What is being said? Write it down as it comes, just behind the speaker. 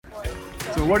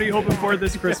So what are you hoping for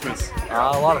this Christmas?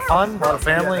 A lot of fun, a lot of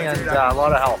family, and a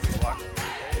lot of health.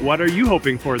 What are you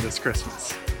hoping for this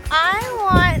Christmas? I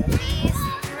want these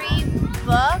 3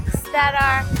 books that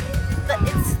are,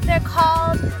 they're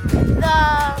called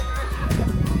The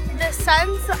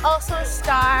Sun's Also a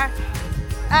Star,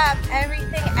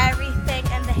 Everything,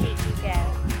 and The Hate You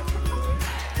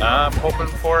Give. I'm hoping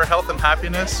for health and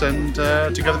happiness and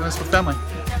togetherness with family.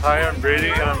 Hi, I'm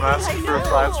Brady. I'm asking for a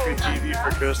flat screen TV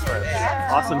for Christmas.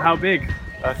 Awesome. How big?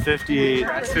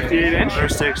 58. 58 inch? Or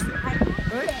 60.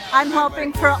 I'm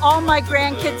hoping for all my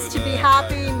grandkids to be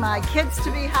happy, my kids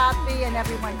to be happy, and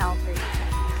everyone healthy.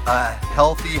 A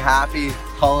healthy, happy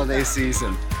holiday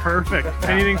season. Perfect.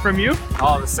 Anything from you?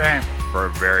 All the same. For a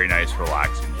very nice,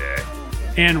 relaxing day.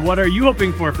 And what are you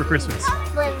hoping for Christmas?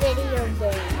 For video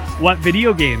games. What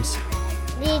video games?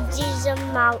 Luigi's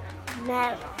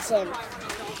Mansion.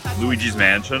 Luigi's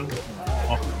Mansion.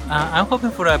 I'm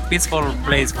hoping for a peaceful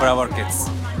place for our kids.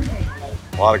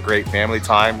 A lot of great family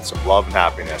time, some love and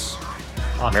happiness.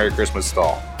 Awesome. Merry Christmas to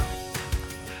all.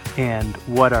 And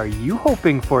what are you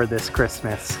hoping for this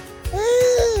Christmas?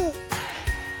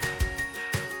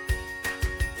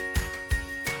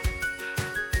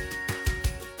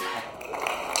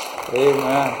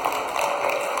 Amen.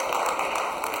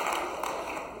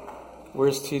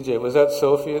 Where's TJ? Was that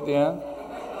Sophie at the end?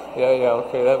 Yeah,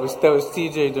 okay. That was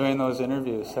TJ doing those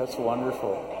interviews. That's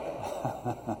wonderful.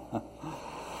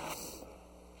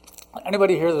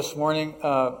 Anybody here this morning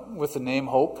with the name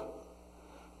Hope?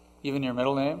 Even your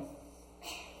middle name?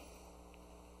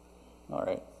 All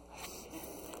right.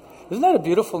 Isn't that a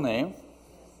beautiful name?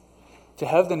 To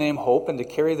have the name Hope and to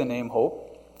carry the name Hope.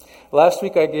 Last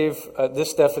week I gave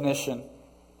this definition,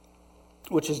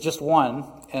 which is just one,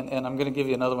 and I'm going to give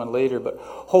you another one later, but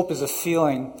hope is a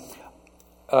feeling,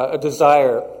 a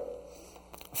desire,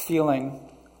 feeling,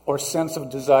 or sense of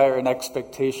desire and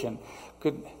expectation.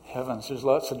 Good heavens, there's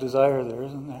lots of desire there,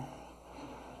 isn't there?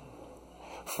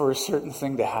 For a certain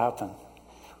thing to happen.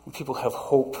 When people have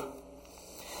hope.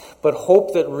 But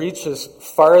hope that reaches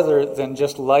farther than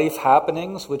just life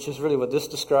happenings, which is really what this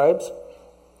describes.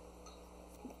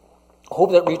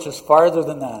 Hope that reaches farther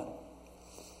than that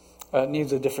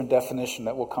needs a different definition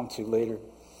that we'll come to later.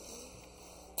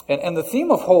 And the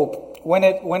theme of hope, when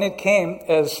it came,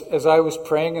 as I was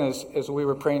praying and as we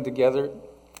were praying together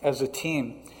as a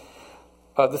team,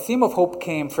 the theme of hope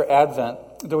came for Advent.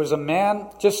 There was a man,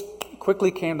 just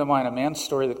quickly came to mind, a man's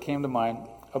story that came to mind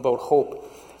about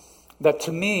hope. That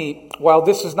to me, while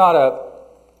this is not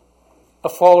a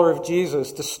follower of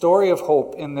Jesus, the story of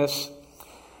hope in this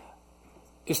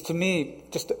is to me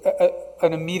just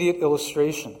an immediate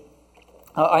illustration.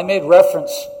 I made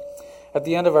reference at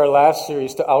the end of our last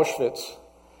series to Auschwitz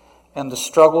and the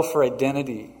struggle for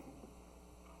identity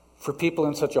for people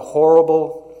in such a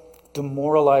horrible,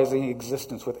 demoralizing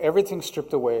existence with everything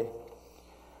stripped away.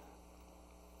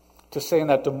 To say in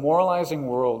that demoralizing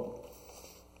world,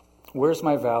 where's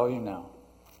my value now?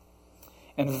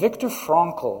 And Viktor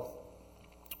Frankl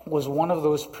was one of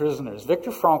those prisoners.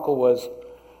 Viktor Frankl was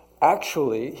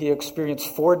actually, he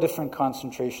experienced 4 different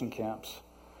concentration camps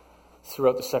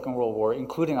throughout the Second World War,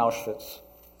 including Auschwitz.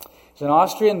 He's an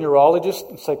Austrian neurologist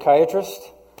and psychiatrist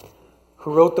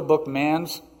who wrote the book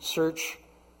Man's Search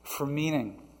for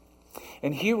Meaning.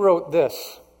 And he wrote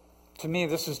this. To me,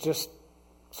 this is just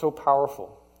so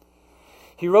powerful.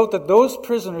 He wrote that those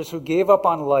prisoners who gave up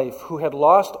on life, who had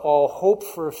lost all hope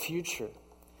for a future,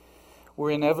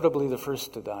 were inevitably the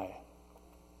first to die.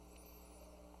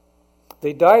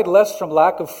 They died less from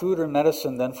lack of food or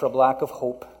medicine than from lack of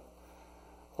hope,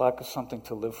 lack of something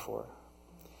to live for.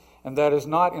 And that is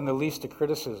not in the least a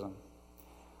criticism.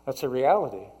 That's a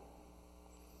reality.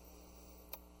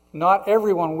 Not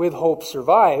everyone with hope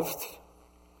survived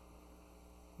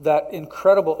that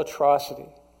incredible atrocity.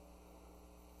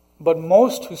 But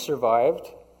most who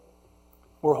survived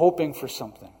were hoping for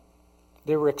something.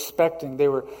 They were expecting, they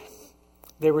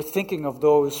were thinking of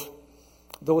those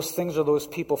things or those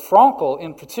people. Frankl,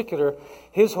 in particular,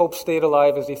 his hope stayed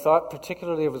alive as he thought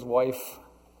particularly of his wife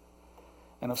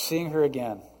and of seeing her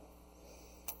again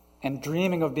and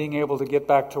dreaming of being able to get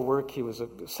back to work. He was a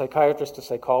psychiatrist, a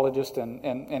psychologist,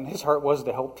 and his heart was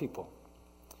to help people.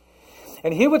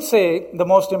 And he would say the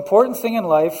most important thing in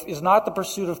life is not the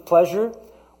pursuit of pleasure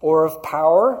or of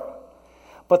power,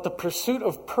 but the pursuit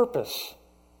of purpose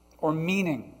or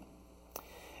meaning.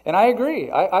 And I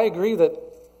agree. I agree that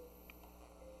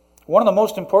one of the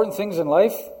most important things in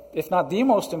life, if not the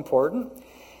most important,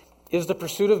 is the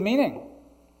pursuit of meaning.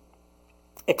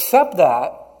 Except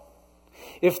that,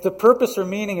 if the purpose or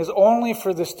meaning is only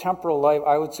for this temporal life,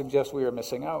 I would suggest we are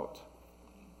missing out.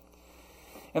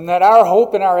 And that our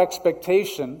hope and our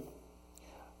expectation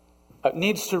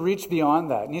needs to reach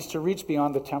beyond that, needs to reach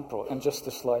beyond the temporal and just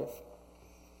this life.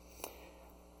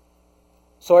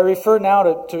 So I refer now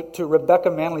to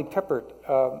Rebecca Manley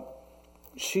Pippert.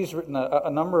 She's written a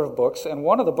number of books, and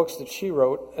one of the books that she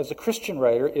wrote as a Christian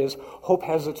writer is Hope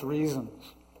Has Its Reasons.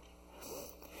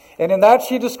 And in that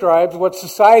she describes what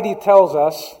society tells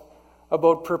us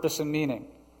about purpose and meaning.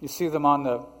 You see them on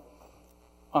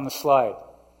the slide.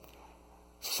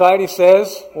 Society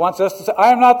wants us to say,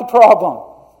 I am not the problem.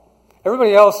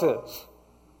 Everybody else is.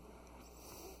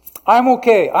 I'm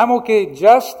okay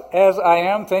just as I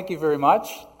am, thank you very much.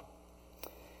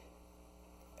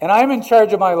 And I'm in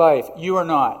charge of my life. You are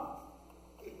not.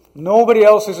 Nobody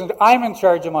else is. I'm in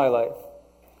charge of my life.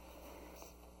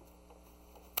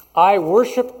 I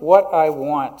worship what I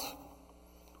want.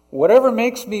 Whatever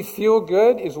makes me feel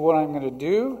good is what I'm going to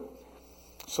do,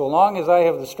 so long as I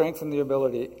have the strength and the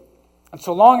ability. And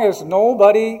so long as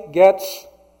nobody gets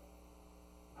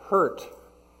hurt,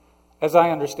 as I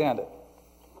understand it.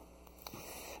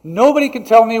 Nobody can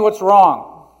tell me what's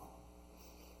wrong.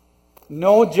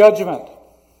 No judgment.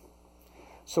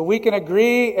 So we can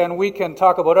agree and we can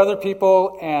talk about other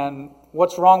people and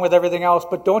what's wrong with everything else,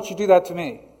 but don't you do that to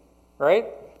me, right?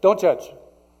 Don't judge.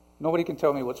 Nobody can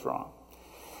tell me what's wrong.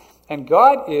 And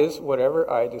God is whatever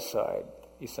I decide,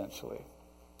 essentially.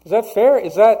 Is that fair?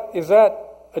 Is that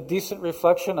a decent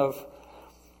reflection of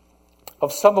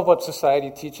some of what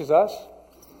society teaches us?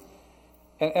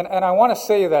 And I want to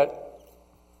say that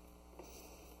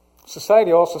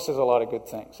society also says a lot of good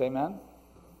things. Amen?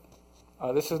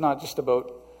 This is not just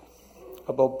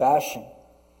about bashing.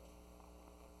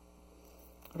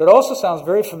 But it also sounds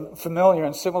very familiar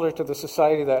and similar to the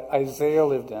society that Isaiah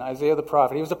lived in, Isaiah the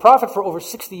prophet. He was a prophet for over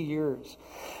 60 years.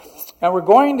 And we're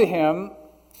going to him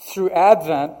through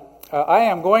Advent. I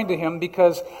am going to him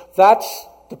because that's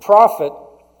the prophet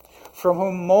from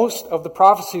whom most of the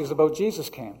prophecies about Jesus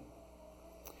came.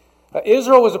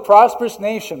 Israel was a prosperous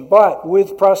nation, but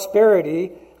with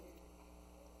prosperity,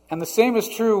 and the same is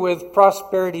true with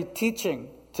prosperity teaching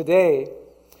today,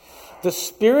 the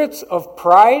spirits of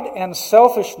pride and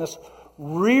selfishness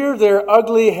rear their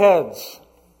ugly heads,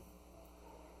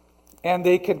 and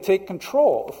they can take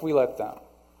control if we let them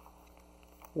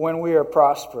when we are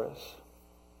prosperous.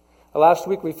 Last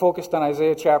week we focused on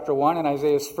Isaiah chapter 1 and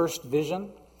Isaiah's first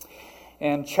vision,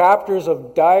 and chapters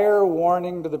of dire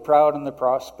warning to the proud and the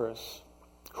prosperous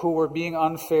who were being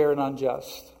unfair and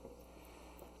unjust.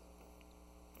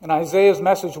 And Isaiah's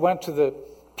message went to the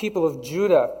people of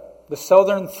Judah, the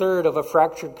southern third of a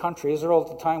fractured country. Israel at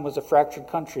the time was a fractured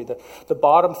country. The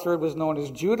bottom third was known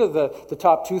as Judah. The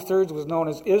top two-thirds was known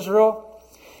as Israel.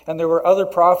 And there were other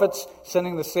prophets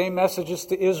sending the same messages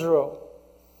to Israel.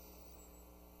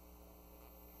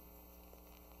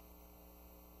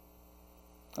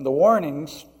 And the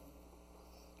warnings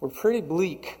were pretty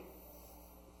bleak.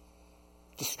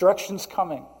 Destruction's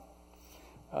coming.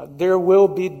 There will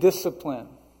be discipline.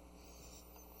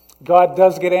 God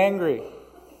does get angry.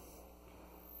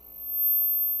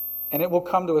 And it will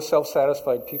come to a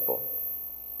self-satisfied people.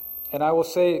 And I will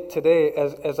say today,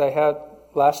 as I had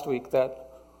last week, that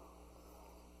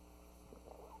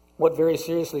what very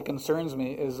seriously concerns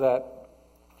me is that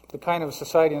the kind of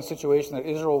society and situation that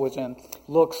Israel was in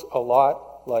looks a lot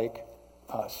like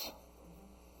us.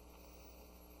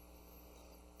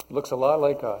 It looks a lot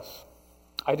like us.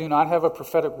 I do not have a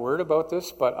prophetic word about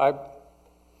this, but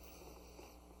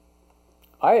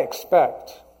I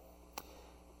expect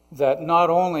that not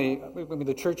only,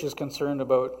 the church is concerned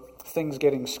about things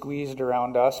getting squeezed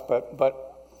around us, but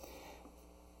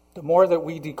the more that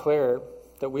we declare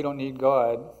that we don't need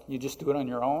God, you just do it on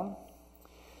your own.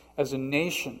 As a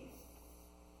nation,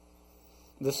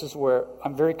 this is where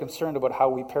I'm very concerned about how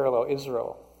we parallel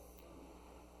Israel.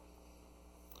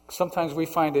 Sometimes we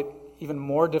find it even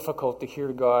more difficult to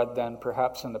hear God than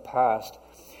perhaps in the past.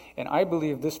 And I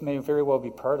believe this may very well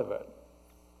be part of it.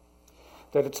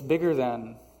 That it's bigger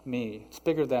than me. It's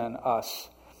bigger than us.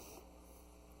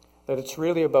 That it's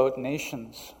really about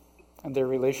nations and their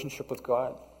relationship with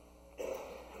God.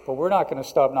 But we're not going to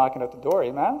stop knocking at the door,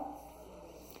 amen?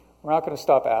 We're not going to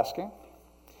stop asking.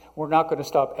 We're not going to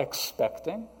stop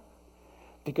expecting.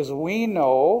 Because we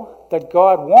know that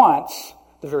God wants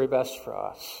the very best for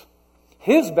us.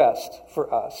 His best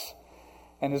for us.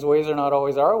 And His ways are not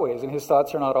always our ways, and His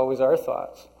thoughts are not always our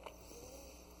thoughts.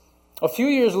 A few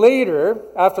years later,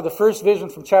 after the first vision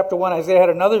from chapter 1, Isaiah had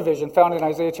another vision found in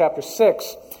Isaiah chapter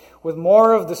 6 with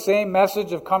more of the same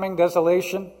message of coming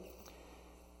desolation.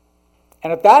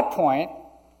 And at that point,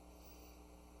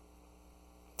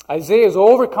 Isaiah is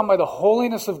overcome by the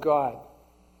holiness of God.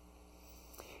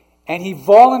 And he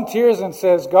volunteers and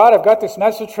says, God, I've got this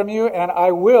message from you, and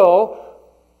I will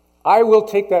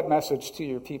take that message to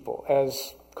your people.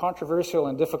 As controversial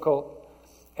and difficult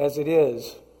as it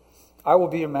is, I will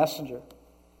be your messenger.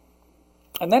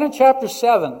 And then in chapter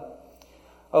 7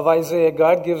 of Isaiah,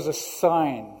 God gives a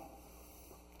sign.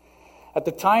 At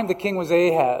the time, the king was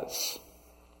Ahaz.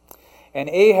 And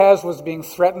Ahaz was being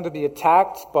threatened to be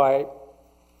attacked by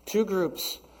two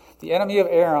groups, the enemy of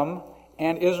Aram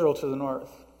and Israel to the north.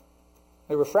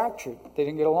 They were fractured. They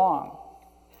didn't get along.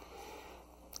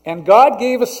 And God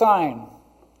gave a sign.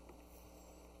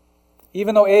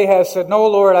 Even though Ahaz said, no,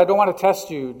 Lord, I don't want to test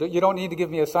you. You don't need to give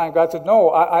me a sign. God said,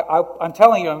 no, I'm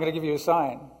telling you, I'm going to give you a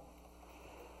sign.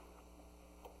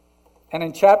 And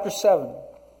in chapter 7,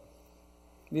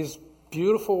 these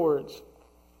beautiful words,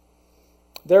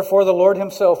 therefore the Lord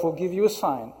himself will give you a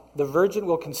sign. The virgin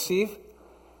will conceive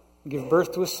and give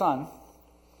birth to a son,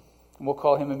 and we'll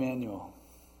call him Emmanuel.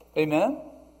 Amen?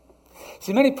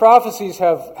 See, many prophecies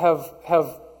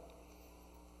have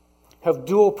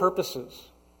dual purposes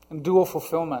and dual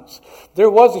fulfillments. There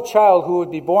was a child who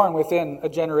would be born within a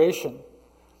generation,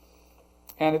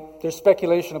 and there's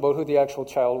speculation about who the actual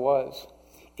child was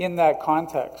in that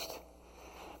context.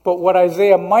 But what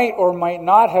Isaiah might or might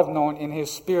not have known in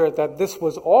his spirit, that this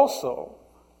was also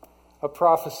a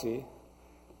prophecy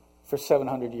for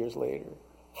 700 years later.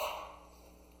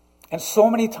 And so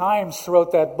many times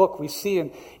throughout that book, we see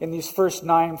in these first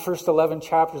 11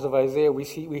 chapters of Isaiah, we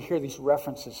hear these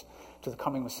references to the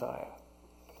coming Messiah.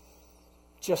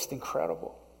 Just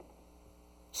incredible.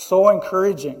 So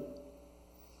encouraging.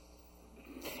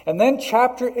 And then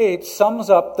chapter 8 sums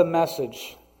up the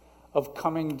message of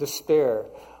coming despair.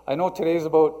 I know today's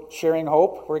about sharing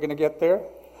hope. We're going to get there.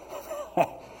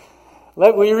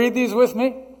 Will you read these with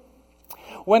me?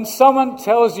 When someone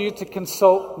tells you to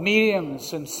consult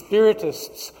mediums and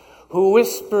spiritists who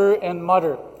whisper and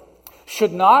mutter,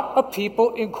 should not a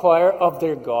people inquire of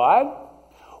their God?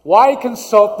 Why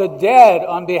consult the dead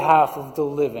on behalf of the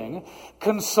living?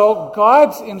 Consult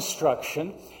God's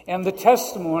instruction and the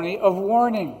testimony of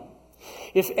warning.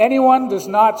 If anyone does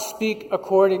not speak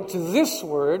according to this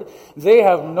word, they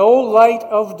have no light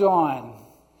of dawn.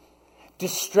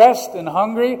 Distressed and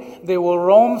hungry, they will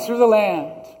roam through the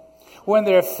land. When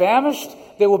they are famished,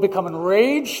 they will become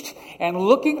enraged, and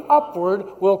looking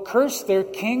upward will curse their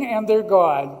king and their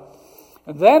God.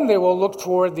 And then they will look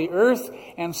toward the earth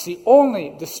and see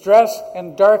only distress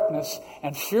and darkness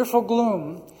and fearful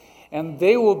gloom, and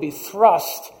they will be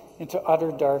thrust into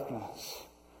utter darkness.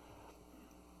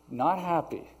 Not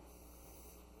happy.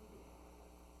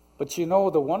 But you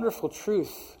know, the wonderful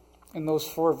truth in those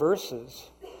 4 verses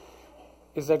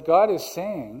is that God is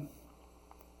saying,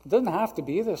 it doesn't have to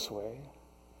be this way.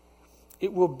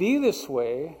 It will be this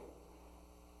way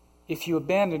if you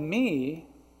abandon me,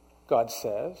 God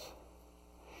says,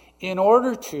 in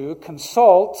order to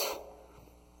consult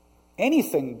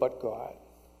anything but God.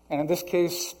 And in this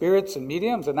case, spirits and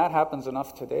mediums, and that happens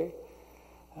enough today.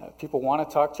 People want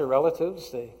to talk to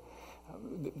relatives. They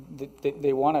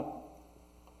want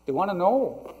to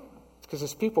know. Because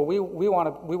as people, we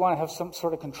want to have some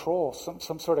sort of control,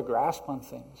 some sort of grasp on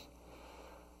things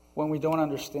when we don't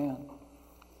understand.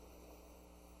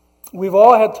 We've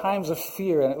all had times of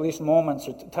fear, and at least moments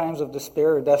or times of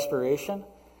despair or desperation.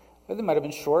 They might have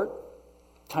been short.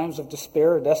 Times of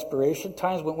despair or desperation.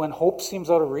 Times when hope seems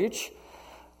out of reach.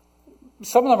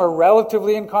 Some of them are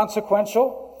relatively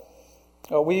inconsequential.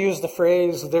 We use the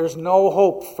phrase, there's no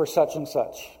hope for such and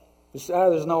such.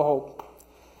 There's no hope.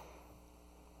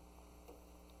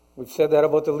 We've said that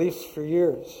about the Leafs for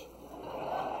years.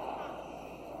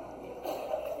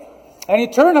 And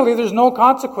eternally, there's no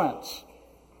consequence.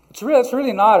 It's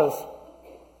really not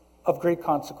of great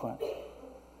consequence.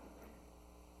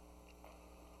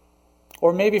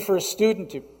 Or maybe for a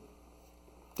student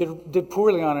who did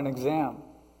poorly on an exam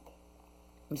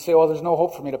and say, well, there's no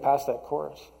hope for me to pass that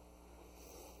course.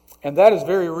 And that is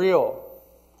very real.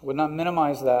 I would not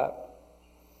minimize that.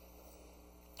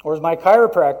 Or as my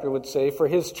chiropractor would say, for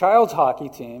his child's hockey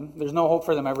team, there's no hope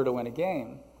for them ever to win a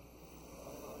game.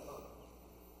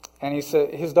 And he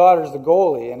said, his daughter's the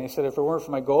goalie, and he said, if it weren't for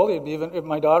my goalie,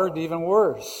 my daughter would be even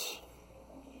worse.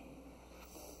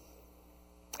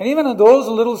 And even in those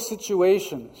little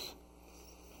situations,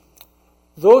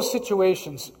 those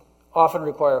situations often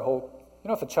require hope. You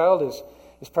know, if a child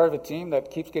is part of a team that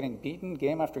keeps getting beaten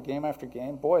game after game after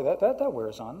game, boy, that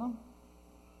wears on them.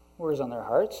 Wears on their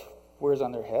hearts, wears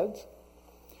on their heads.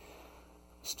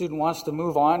 A student wants to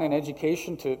move on in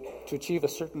education to achieve a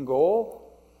certain goal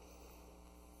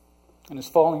and is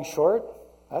falling short.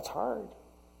 That's hard.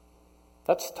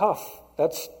 That's tough.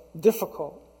 That's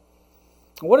difficult.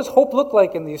 What does hope look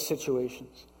like in these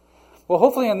situations? Well,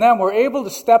 hopefully in them we're able to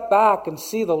step back and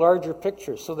see the larger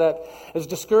picture, so that as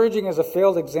discouraging as a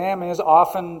failed exam is,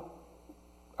 often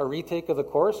a retake of the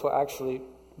course will actually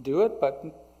do it, but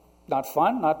not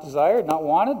fun, not desired, not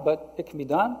wanted, but it can be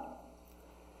done.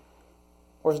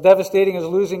 Or as devastating as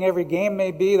losing every game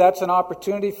may be, that's an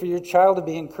opportunity for your child to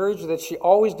be encouraged that she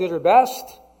always did her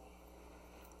best.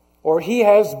 Or he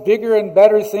has bigger and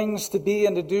better things to be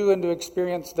and to do and to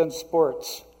experience than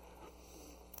sports.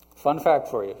 Fun fact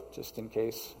for you, just in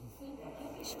case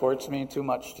sports mean too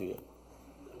much to you.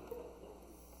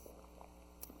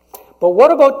 But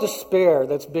what about despair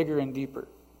that's bigger and deeper?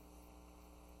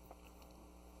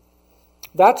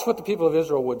 That's what the people of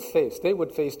Israel would face. They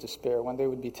would face despair when they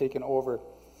would be taken over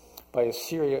by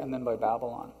Assyria and then by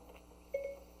Babylon.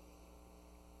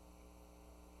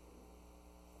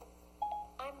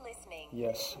 I'm listening.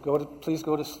 Yes, please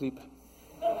go to sleep.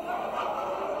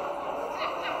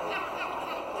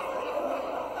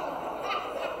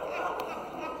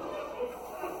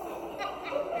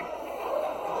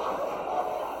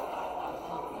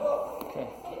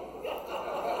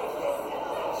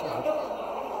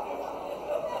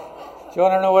 Do you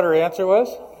want to know what her answer was?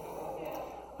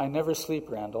 I never sleep,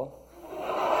 Randall.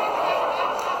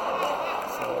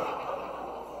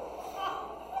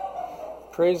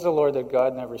 Praise the Lord that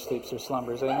God never sleeps or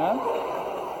slumbers. Amen?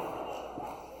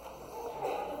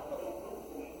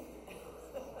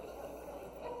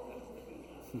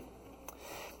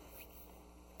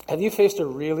 Have you faced a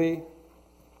really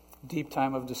deep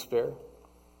time of despair?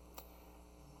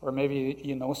 Or maybe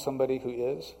you know somebody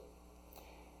who is.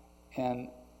 And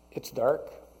it's dark.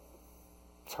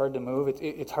 It's hard to move.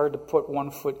 It's hard to put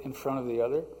one foot in front of the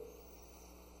other.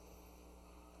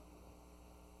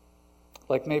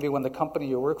 Like maybe when the company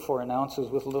you work for announces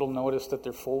with little notice that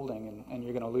they're folding and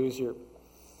you're going to lose your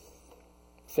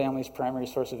family's primary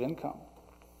source of income.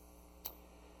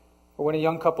 Or when a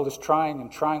young couple is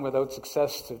trying without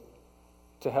success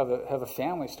to have a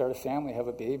family, start a family, have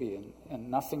a baby, and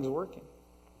nothing's working.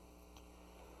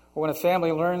 Or when a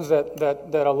family learns that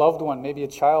a loved one, maybe a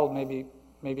child,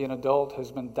 maybe an adult, has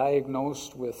been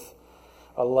diagnosed with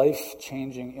a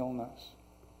life-changing illness.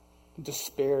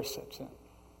 Despair sets in.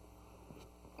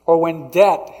 Or when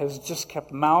debt has just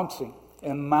kept mounting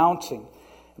and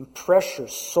pressure,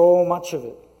 so much of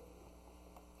it,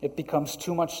 it becomes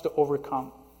too much to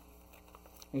overcome.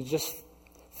 You just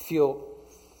feel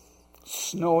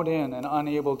snowed in and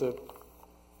unable to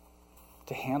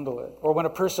handle it. Or when a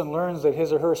person learns that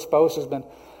his or her spouse has been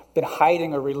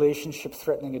hiding a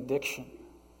relationship-threatening addiction,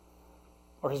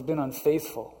 or has been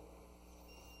unfaithful,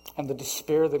 and the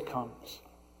despair that comes.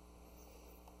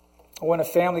 Or when a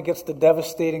family gets the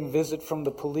devastating visit from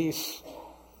the police,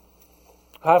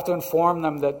 who have to inform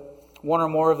them that one or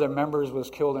more of their members was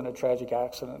killed in a tragic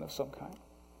accident of some kind.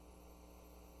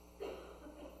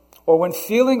 Or when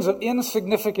feelings of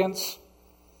insignificance,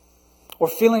 or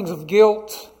feelings of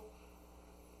guilt,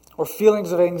 or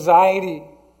feelings of anxiety,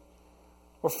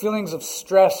 or feelings of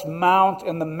stress mount,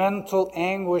 and the mental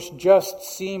anguish just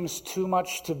seems too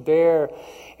much to bear,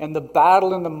 and the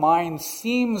battle in the mind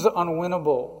seems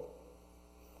unwinnable.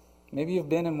 Maybe you've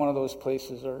been in one of those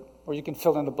places, or you can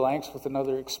fill in the blanks with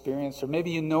another experience, or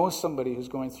maybe you know somebody who's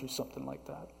going through something like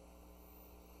that.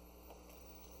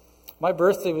 My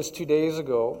birthday was 2 days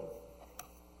ago.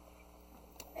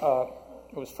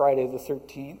 It was Friday the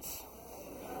 13th.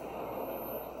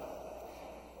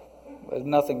 It had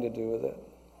nothing to do with it.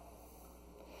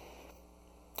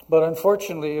 But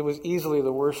unfortunately, it was easily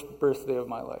the worst birthday of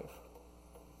my life.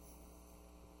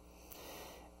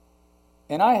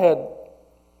 And I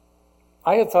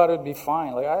had thought it would be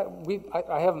fine. Like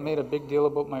I haven't made a big deal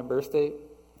about my birthday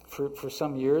for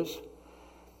some years.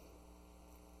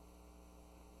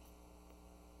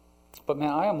 But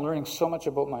man, I am learning so much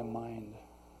about my mind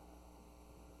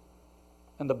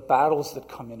and the battles that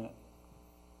come in it.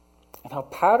 And how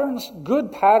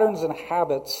good patterns and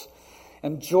habits,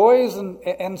 and joys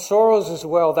and sorrows as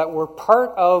well, that were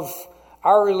part of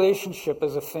our relationship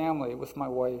as a family with my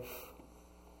wife.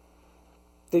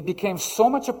 They became so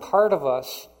much a part of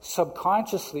us,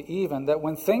 subconsciously even, that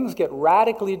when things get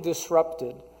radically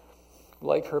disrupted,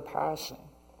 like her passing,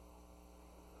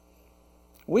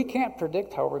 we can't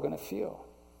predict how we're going to feel.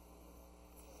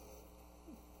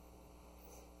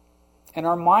 And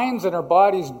our minds and our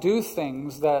bodies do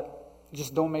things that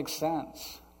just don't make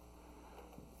sense.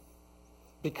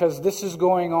 Because this is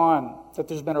going on, that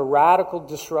there's been a radical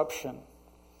disruption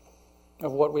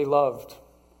of what we loved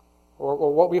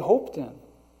or what we hoped in.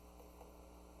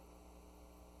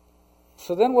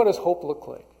 So then what does hope look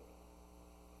like?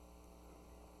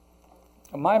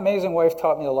 And my amazing wife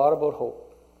taught me a lot about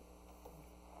hope.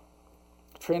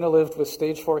 Trina lived with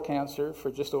stage 4 cancer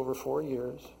for just over 4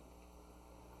 years.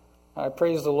 I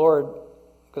praise the Lord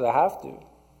because I have to.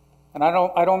 And I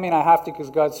don't mean I have to because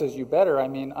God says you better. I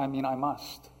mean I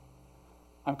must.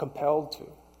 I'm compelled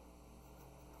to.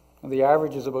 And the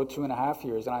average is about 2.5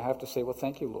 years, and I have to say, well,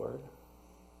 thank you, Lord.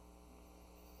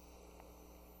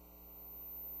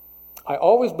 I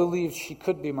always believed she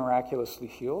could be miraculously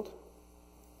healed.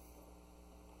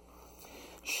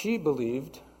 She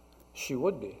believed she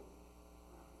would be.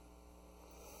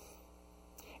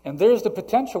 And there's the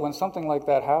potential when something like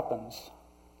that happens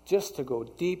just to go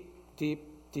deep, deep,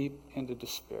 deep into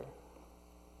despair.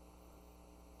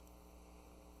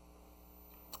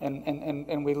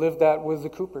 And we live that with the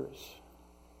Coopers.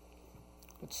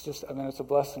 It's a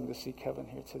blessing to see Kevin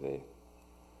here today.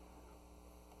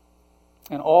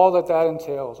 And all that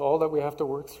entails, all that we have to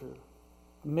work through.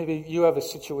 Maybe you have a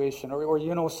situation, or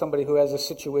you know somebody who has a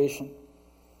situation.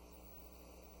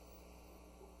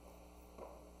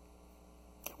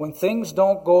 When things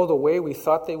don't go the way we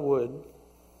thought they would,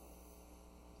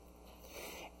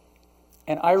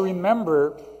 and I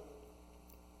remember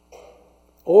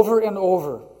over and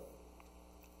over,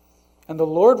 and the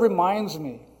Lord reminds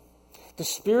me, the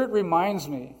Spirit reminds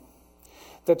me,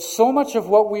 that so much of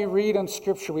what we read in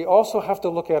Scripture, we also have to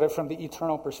look at it from the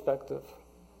eternal perspective.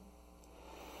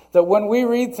 That when we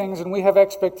read things and we have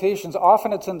expectations,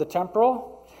 often it's in the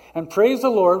temporal. And praise the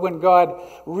Lord when God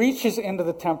reaches into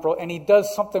the temporal and He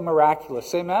does something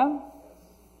miraculous. Amen?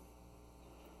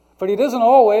 But He doesn't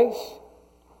always.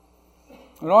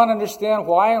 We don't understand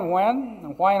why and when,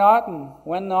 and why not and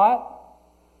when not.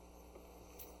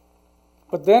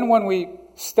 But then when we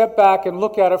step back and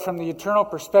look at it from the eternal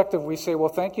perspective, we say, well,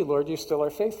 thank you, Lord, you still are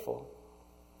faithful.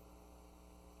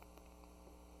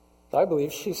 I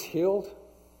believe she's healed.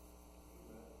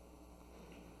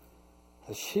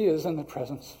 That she is in the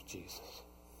presence of Jesus.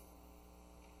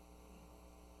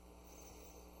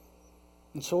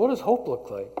 And so what does hope look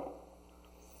like?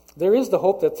 There is the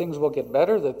hope that things will get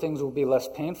better, that things will be less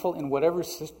painful in whatever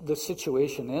the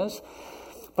situation is.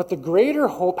 But the greater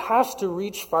hope has to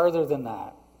reach farther than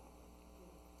that.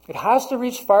 It has to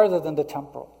reach farther than the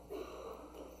temporal.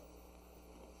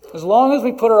 As long as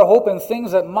we put our hope in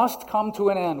things that must come to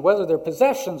an end, whether they're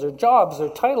possessions or jobs or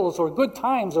titles or good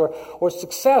times or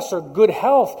success or good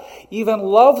health, even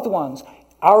loved ones,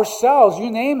 ourselves,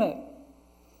 you name it.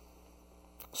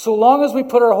 So long as we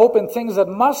put our hope in things that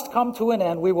must come to an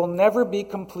end, we will never be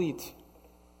complete.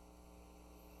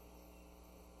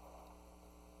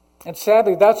 And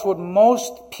sadly, that's what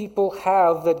most people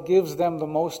have that gives them the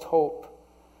most hope.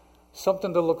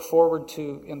 Something to look forward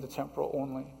to in the temporal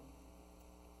only.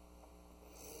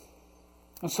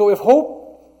 And so if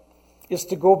hope is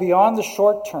to go beyond the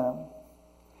short term,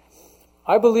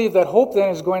 I believe that hope then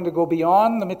is going to go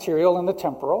beyond the material and the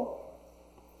temporal,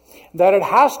 that it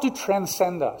has to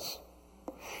transcend us.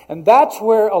 And that's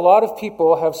where a lot of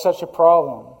people have such a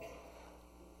problem.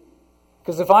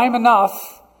 Because if I'm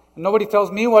enough, and nobody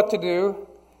tells me what to do,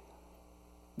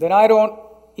 then I don't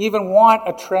even want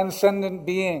a transcendent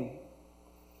being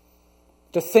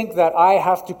to think that I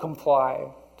have to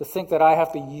comply, to think that I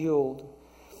have to yield.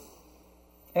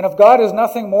 And if God is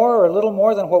nothing more or a little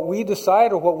more than what we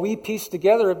decide or what we piece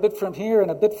together a bit from here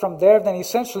and a bit from there, then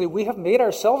essentially we have made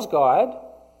ourselves God.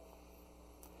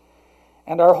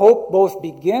 And our hope both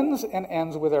begins and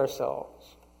ends with ourselves.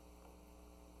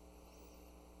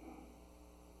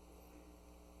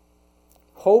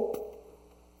 Hope,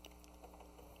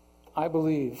 I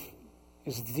believe,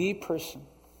 is the person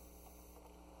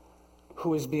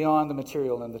who is beyond the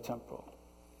material and the temporal.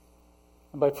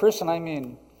 And by person, I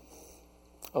mean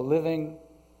a living,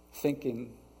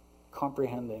 thinking,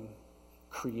 comprehending,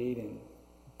 creating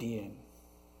being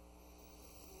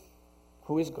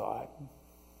who is God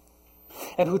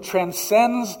and who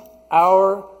transcends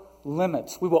our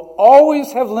limits. We will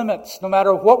always have limits, no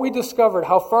matter what we discovered,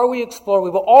 how far we explore, we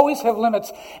will always have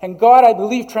limits. And God, I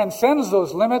believe, transcends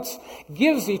those limits,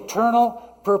 gives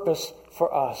eternal purpose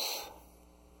for us.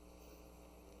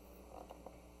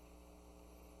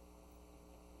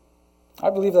 I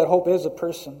believe that hope is a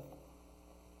person.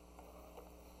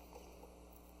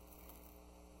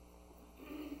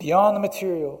 Beyond the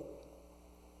material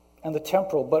and the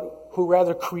temporal, but who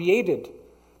rather created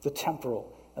the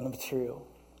temporal and the material.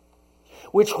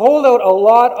 Which hold out a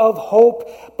lot of hope,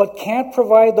 but can't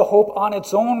provide the hope on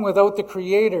its own without the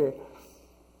Creator.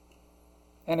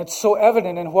 And it's so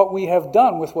evident in what we have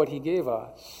done with what He gave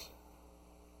us.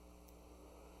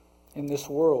 In this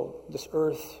world, this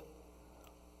earth.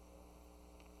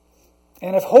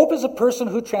 And if hope is a person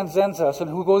who transcends us and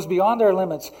who goes beyond our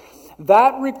limits,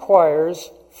 that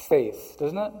requires faith,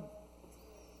 doesn't it?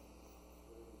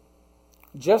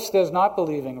 Just as not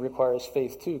believing requires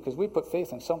faith too, because we put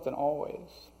faith in something always.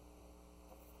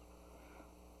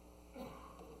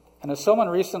 And as someone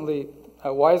recently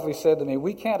wisely said to me,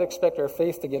 we can't expect our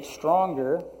faith to get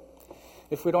stronger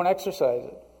if we don't exercise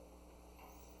it.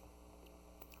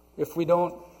 If we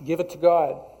don't give it to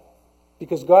God.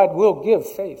 Because God will give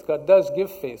faith. God does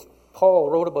give faith. Paul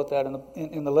wrote about that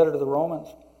in the letter to the Romans.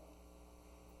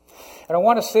 And I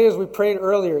want to say, as we prayed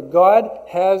earlier, God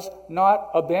has not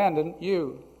abandoned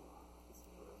you.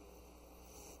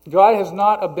 God has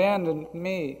not abandoned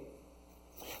me.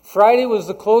 Friday was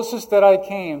the closest that I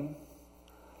came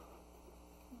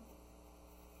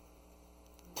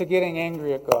to getting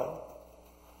angry at God.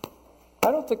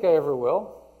 I don't think I ever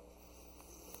will.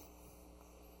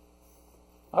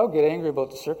 I'll get angry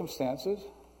about the circumstances.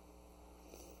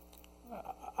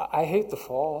 I hate the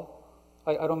fall.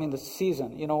 I don't mean the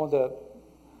season. You know,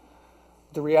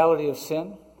 the reality of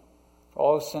sin.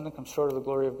 All of sin that comes short of the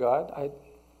glory of God. I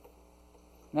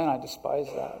despise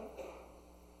that.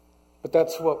 But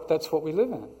that's what we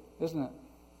live in, isn't it?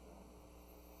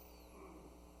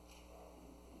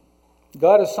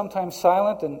 God is sometimes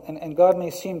silent, and God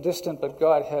may seem distant, but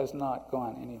God has not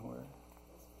gone anywhere.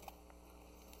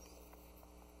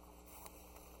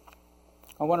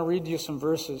 I want to read you some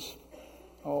verses.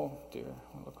 Oh dear,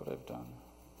 look what I've done.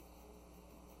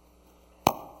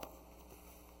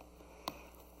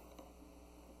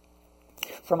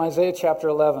 From Isaiah chapter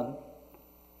 11,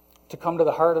 to come to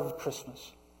the heart of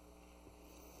Christmas.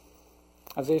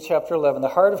 Isaiah chapter 11. The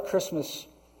heart of Christmas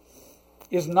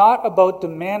is not about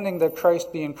demanding that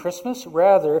Christ be in Christmas.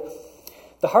 Rather,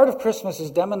 the heart of Christmas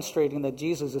is demonstrating that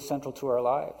Jesus is central to our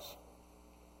lives.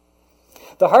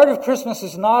 The heart of Christmas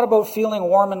is not about feeling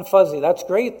warm and fuzzy. That's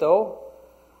great, though.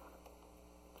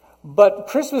 But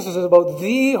Christmas is about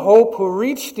the hope who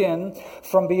reached in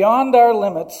from beyond our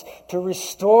limits to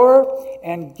restore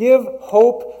and give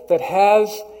hope that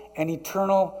has an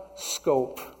eternal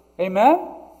scope.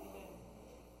 Amen?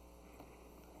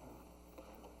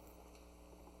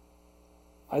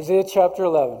 Isaiah chapter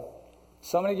 11.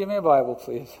 Somebody give me a Bible,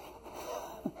 please.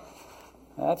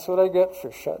 That's what I get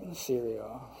for shutting Siri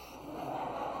off.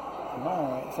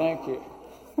 All right, thank you.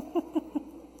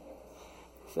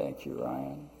 Thank you,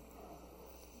 Ryan.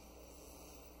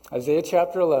 Isaiah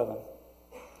chapter 11.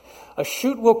 A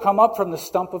shoot will come up from the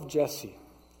stump of Jesse.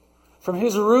 From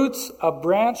his roots, a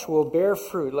branch will bear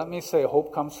fruit. Let me say,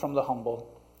 hope comes from the humble.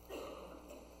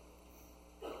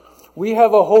 We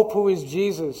have a hope who is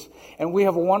Jesus, and we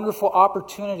have wonderful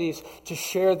opportunities to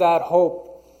share that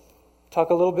hope. Talk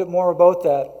a little bit more about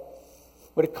that.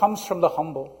 But it comes from the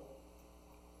humble.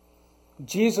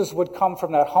 Jesus would come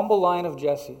from that humble line of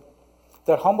Jesse.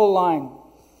 That humble line,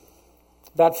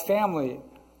 that family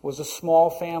was a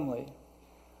small family,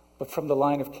 but from the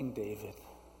line of King David.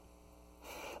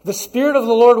 The Spirit of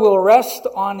the Lord will rest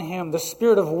on him, the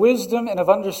Spirit of wisdom and of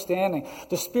understanding,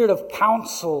 the Spirit of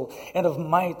counsel and of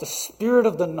might, the Spirit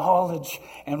of the knowledge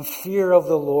and fear of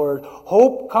the Lord.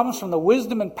 Hope comes from the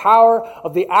wisdom and power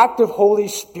of the active Holy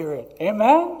Spirit.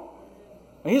 Amen?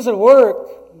 He's at work.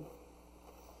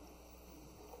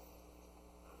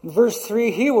 In verse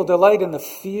 3, he will delight in the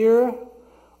fear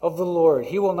of the Lord.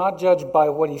 He will not judge by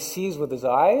what he sees with his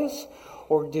eyes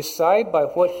or decide by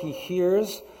what he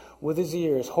hears with his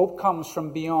ears. Hope comes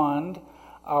from beyond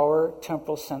our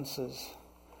temporal senses.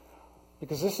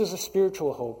 Because this is a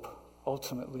spiritual hope,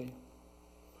 ultimately.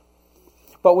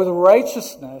 But with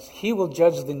righteousness, he will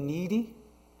judge the needy.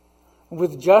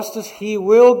 With justice, he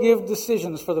will give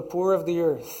decisions for the poor of the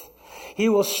earth. He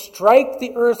will strike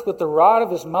the earth with the rod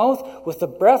of his mouth, with the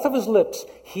breath of his lips.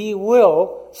 He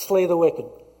will slay the wicked.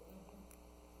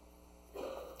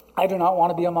 I do not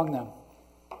want to be among them.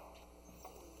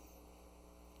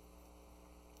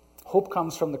 Hope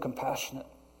comes from the compassionate.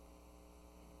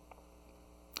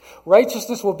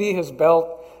 Righteousness will be his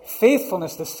belt,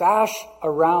 faithfulness the sash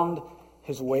around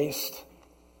his waist.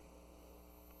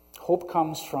 Hope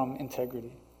comes from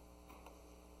integrity.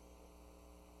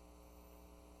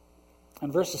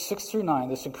 In verses 6 through 9,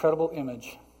 this incredible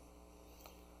image.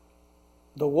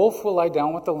 The wolf will lie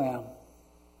down with the lamb.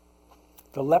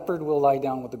 The leopard will lie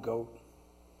down with the goat.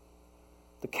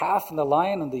 The calf and the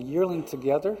lion and the yearling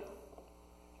together,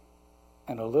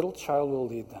 and a little child will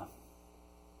lead them.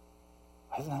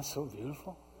 Isn't that so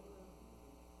beautiful?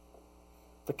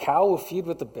 The cow will feed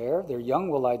with the bear. Their young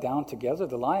will lie down together.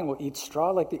 The lion will eat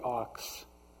straw like the ox.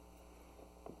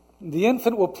 The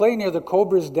infant will play near the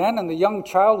cobra's den, and the young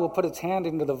child will put its hand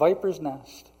into the viper's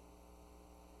nest.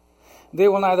 They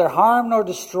will neither harm nor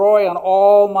destroy on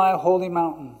all my holy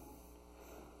mountain.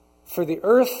 For the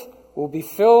earth will be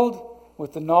filled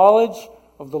with the knowledge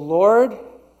of the Lord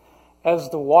as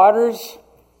the waters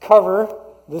cover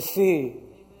the sea.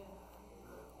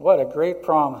 What a great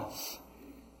promise.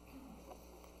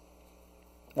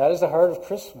 That is the heart of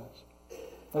Christmas.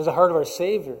 That is the heart of our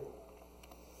Savior.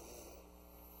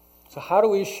 So how do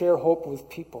we share hope with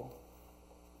people?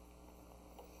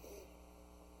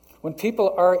 When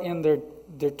people are in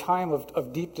their time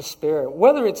of deep despair,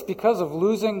 whether it's because of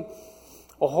losing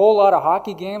a whole lot of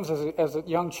hockey games as a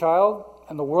young child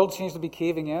and the world seems to be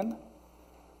caving in,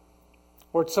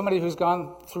 or it's somebody who's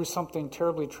gone through something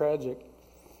terribly tragic,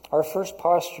 our first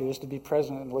posture is to be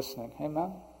present and listening.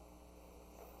 Amen?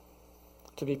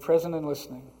 To be present and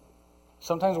listening.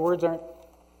 Sometimes words aren't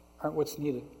what's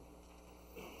needed.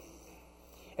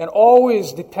 And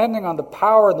always depending on the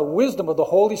power and the wisdom of the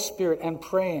Holy Spirit and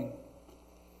praying.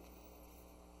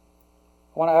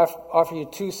 I want to offer you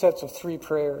 2 sets of 3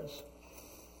 prayers.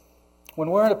 When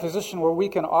we're in a position where we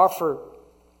can offer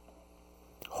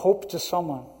hope to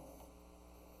someone,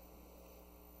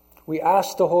 we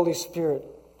ask the Holy Spirit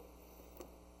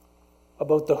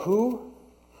about the who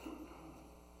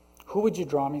would you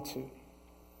draw me to?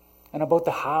 And about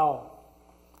the how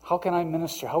can I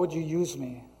minister? How would you use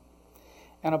me?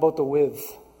 And about the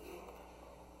with,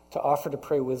 to offer to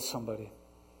pray with somebody.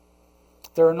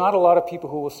 There are not a lot of people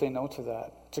who will say no to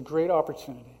that. It's a great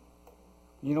opportunity.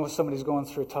 You know if somebody's going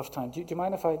through a tough time. Do you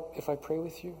mind if I pray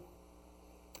with you?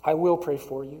 I will pray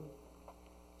for you.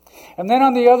 And then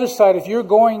on the other side, if you're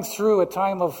going through a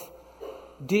time of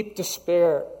deep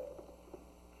despair,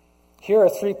 here are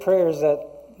 3 prayers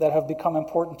that have become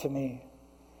important to me.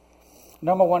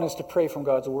 Number 1 is to pray from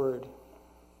God's Word.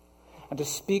 And to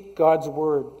speak God's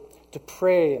Word. To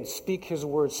pray and speak His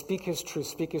Word. Speak His truth.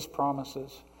 Speak His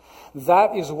promises.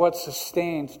 That is what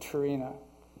sustained Terina.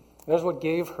 That's what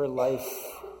gave her life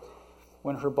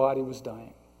when her body was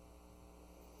dying.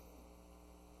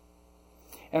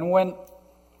 And when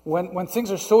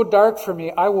things are so dark for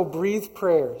me, I will breathe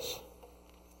prayers.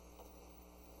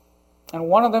 And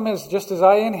one of them is, just as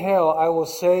I inhale, I will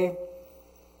say,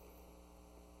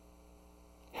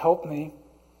 help me,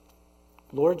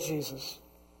 Lord Jesus.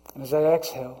 And as I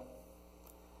exhale,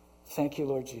 thank you,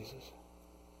 Lord Jesus.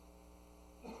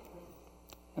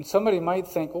 And somebody might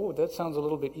think, oh, that sounds a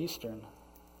little bit Eastern.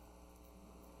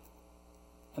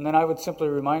 And then I would simply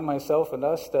remind myself and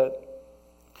us that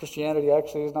Christianity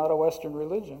actually is not a Western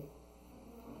religion.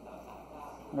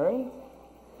 Right?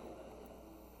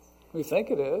 We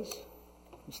think it is.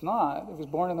 It's not. It was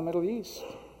born in the Middle East.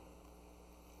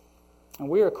 And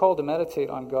we are called to meditate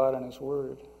on God and His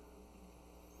Word.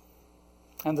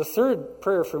 And the third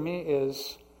prayer for me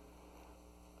is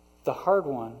the hard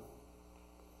one.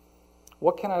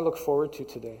 What can I look forward to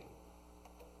today?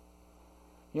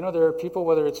 You know, there are people,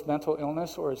 whether it's mental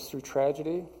illness or it's through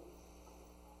tragedy,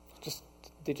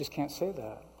 they just can't say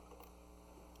that.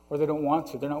 Or they don't want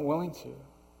to. They're not willing to.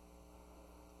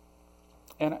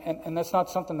 And that's not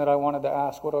something that I wanted to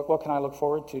ask. What can I look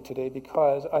forward to today?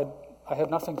 Because I have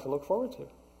nothing to look forward to.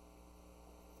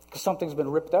 Because something's been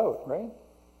ripped out, right?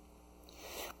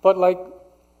 But like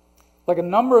a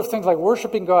number of things, like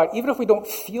worshiping God, even if we don't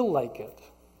feel like it.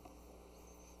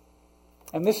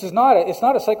 And this is it's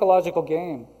not a psychological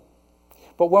game.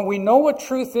 But when we know what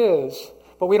truth is,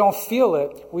 but we don't feel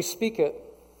it, we speak it.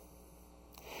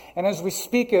 And as we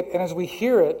speak it and as we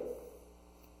hear it,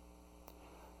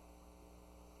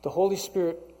 the Holy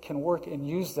Spirit can work and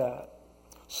use that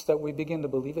so that we begin to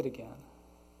believe it again.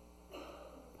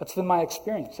 That's been my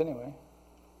experience anyway.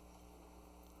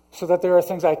 So that there are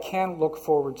things I can look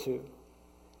forward to.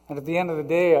 And at the end of the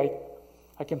day,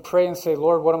 I can pray and say,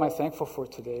 Lord, what am I thankful for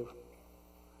today?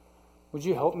 Would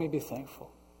you help me be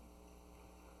thankful?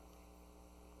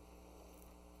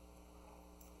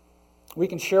 We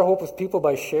can share hope with people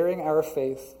by sharing our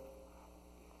faith.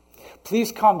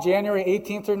 Please come January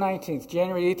 18th or 19th.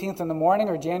 January 18th in the morning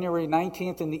or January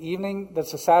 19th in the evening.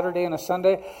 That's a Saturday and a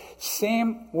Sunday.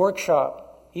 Same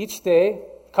workshop each day.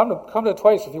 Come to it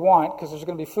twice if you want, because there's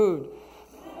going to be food.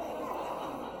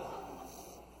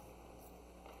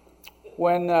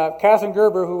 When Catherine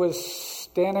Gerber, who was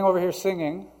standing over here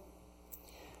singing,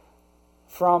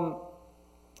 from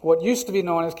what used to be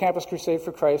known as Campus Crusade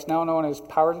for Christ, now known as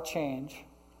Power to Change,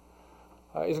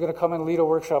 is going to come and lead a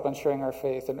workshop on sharing our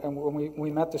faith. And when we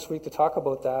met this week to talk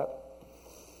about that,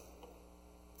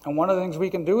 and one of the things we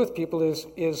can do with people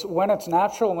is when it's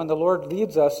natural, when the Lord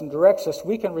leads us and directs us,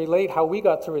 we can relate how we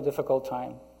got through a difficult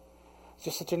time. It's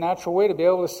just such a natural way to be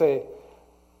able to say,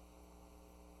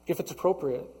 if it's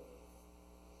appropriate.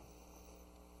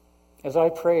 As I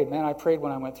prayed when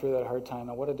I went through that hard time,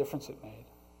 and what a difference it made.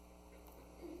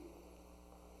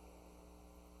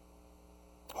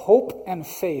 Hope and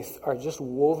faith are just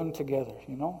woven together,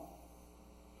 you know?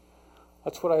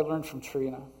 That's what I learned from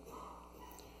Trina.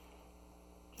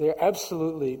 They're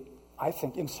absolutely, I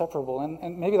think, inseparable.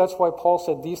 And maybe that's why Paul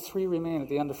said these three remain at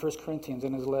the end of 1 Corinthians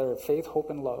in his letter: faith, hope,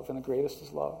 and love. And the greatest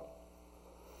is love.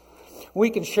 We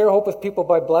can share hope with people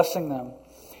by blessing them.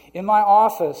 In my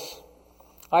office,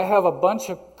 I have a bunch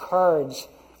of cards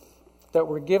that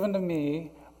were given to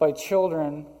me by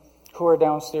children who are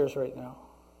downstairs right now.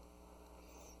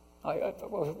 I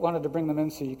wanted to bring them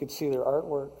in so you could see their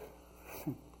artwork.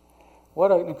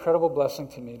 What an incredible blessing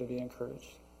to me to be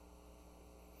encouraged.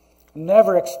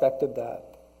 Never expected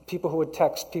that. People who would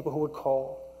text, people who would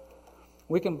call.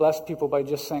 We can bless people by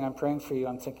just saying, I'm praying for you,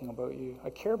 I'm thinking about you, I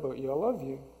care about you, I love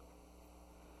you.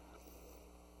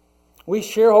 We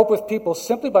share hope with people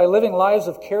simply by living lives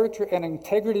of character and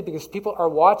integrity, because people are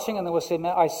watching and they will say,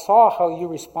 man, I saw how you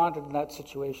responded in that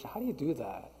situation. How do you do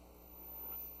that?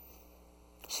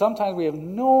 Sometimes we have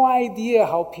no idea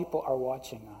how people are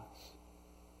watching us.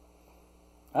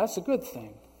 That's a good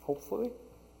thing, hopefully.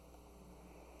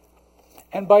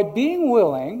 And by being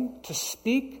willing to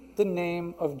speak the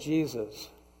name of Jesus,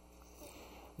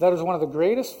 that is one of the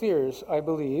greatest fears, I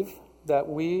believe, that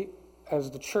we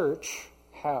as the church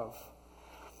have.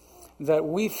 That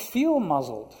we feel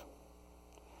muzzled,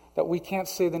 that we can't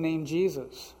say the name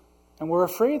Jesus, and we're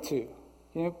afraid to.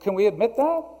 Can we admit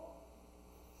that?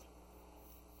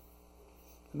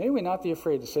 May we not be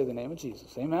afraid to say the name of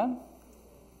Jesus. Amen?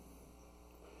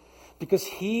 Because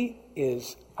he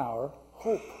is our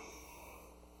hope.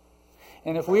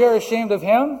 And if we are ashamed of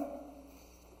him,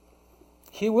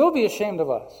 he will be ashamed of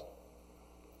us,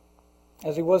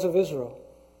 as he was of Israel.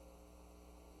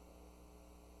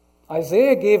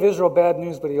 Isaiah gave Israel bad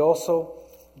news, but he also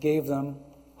gave them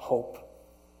hope.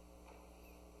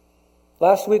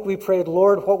 Last week we prayed,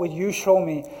 Lord, what would you show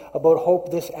me about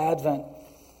hope this Advent?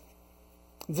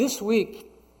 This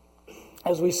week,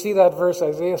 as we see that verse,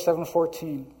 Isaiah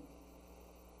 7:14,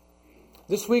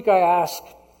 this week I ask,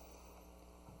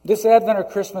 this Advent or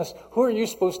Christmas, who are you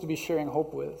supposed to be sharing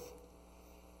hope with?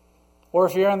 Or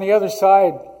if you're on the other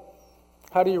side,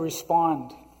 how do you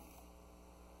respond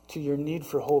to your need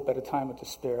for hope at a time of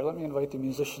despair? Let me invite the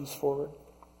musicians forward.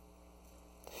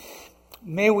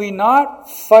 May we not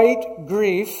fight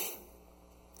grief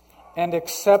and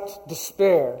accept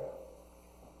despair,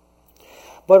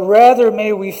 but rather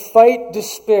may we fight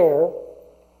despair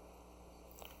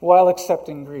while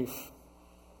accepting grief,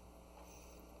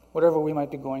 whatever we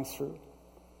might be going through.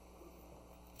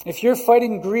 If you're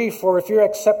fighting grief or if you're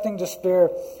accepting despair,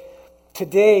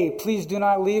 today, please do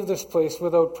not leave this place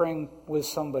without praying with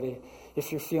somebody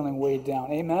if you're feeling weighed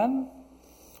down. Amen?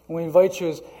 And we invite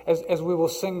you, as we will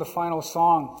sing the final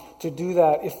song, to do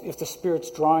that. If the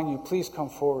Spirit's drawing you, please come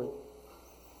forward.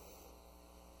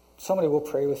 Somebody will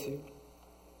pray with you.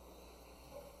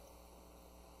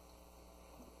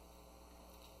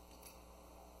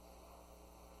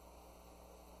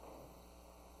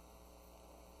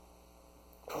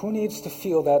 Who needs to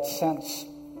feel that sense?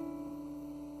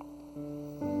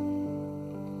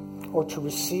 Or to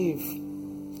receive,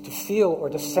 to feel, or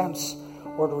to sense,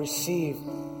 or to receive,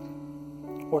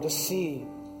 or to see,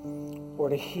 or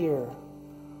to hear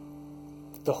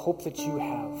the hope that you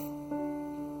have.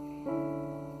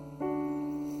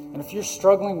 And if you're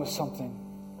struggling with something,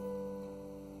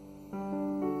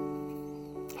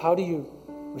 how do you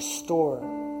restore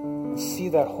and see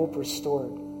that hope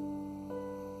restored?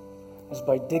 Is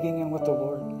by digging in with the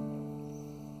Lord.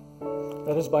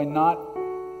 That is by not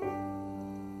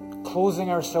closing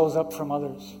ourselves up from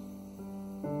others.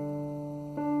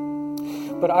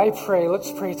 But I pray,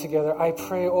 let's pray together. I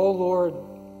pray, oh Lord,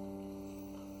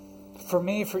 for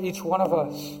me, for each one of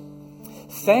us.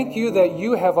 Thank you that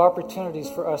you have opportunities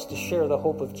for us to share the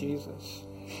hope of Jesus.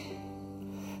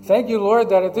 Thank you, Lord,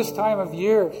 that at this time of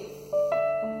year,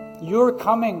 you're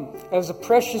coming as a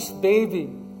precious baby,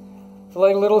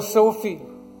 like little Sophie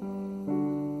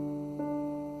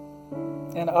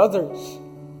and others.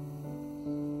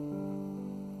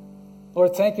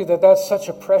 Lord, thank you that that's such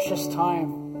a precious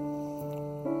time.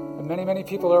 And many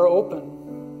people are open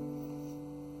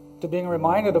to being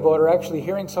reminded about or actually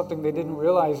hearing something they didn't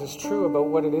realize is true about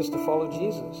what it is to follow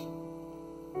Jesus.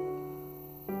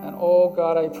 And oh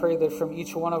God, I pray that from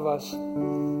each one of us,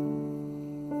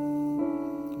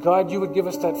 God, you would give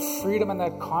us that freedom and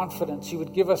that confidence. You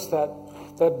would give us that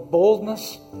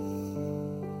boldness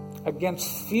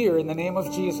against fear in the name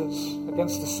of Jesus,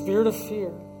 against the spirit of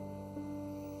fear,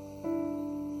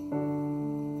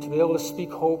 to be able to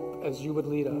speak hope as you would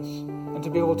lead us, and to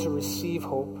be able to receive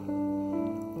hope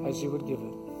as you would give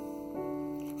it.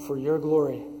 For your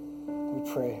glory, we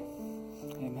pray.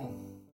 Amen.